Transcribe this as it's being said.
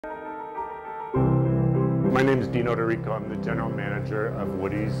My name is Odorico. I'm the general manager of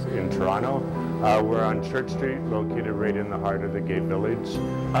Woody's in Toronto. We're on Church Street, located right in the heart of the gay village.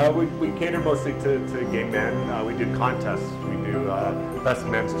 We cater mostly to gay men. We do contests. We do Best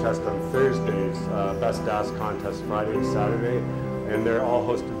Men's Chest on Thursdays, Best Ass Contest Friday and Saturday, and they're all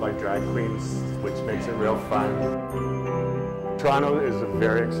hosted by drag queens, which makes it real fun. Toronto is a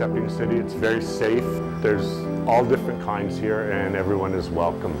very accepting city. It's very safe. There's all different kinds here, and everyone is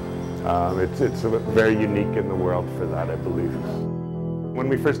welcome. It's very unique in the world for that, I believe. When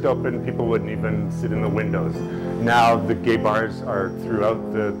we first opened, people wouldn't even sit in the windows. Now the gay bars are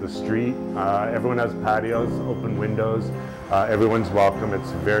throughout the street. Everyone has patios, open windows. Everyone's welcome.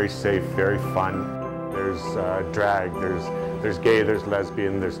 It's very safe, very fun. There's drag, there's gay, there's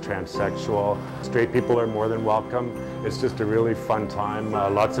lesbian, there's transsexual. Straight people are more than welcome. It's just a really fun time,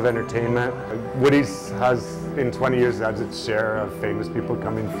 lots of entertainment. Woody's has, in 20 years, has its share of famous people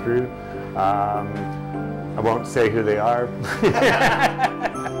coming through. I won't say who they are.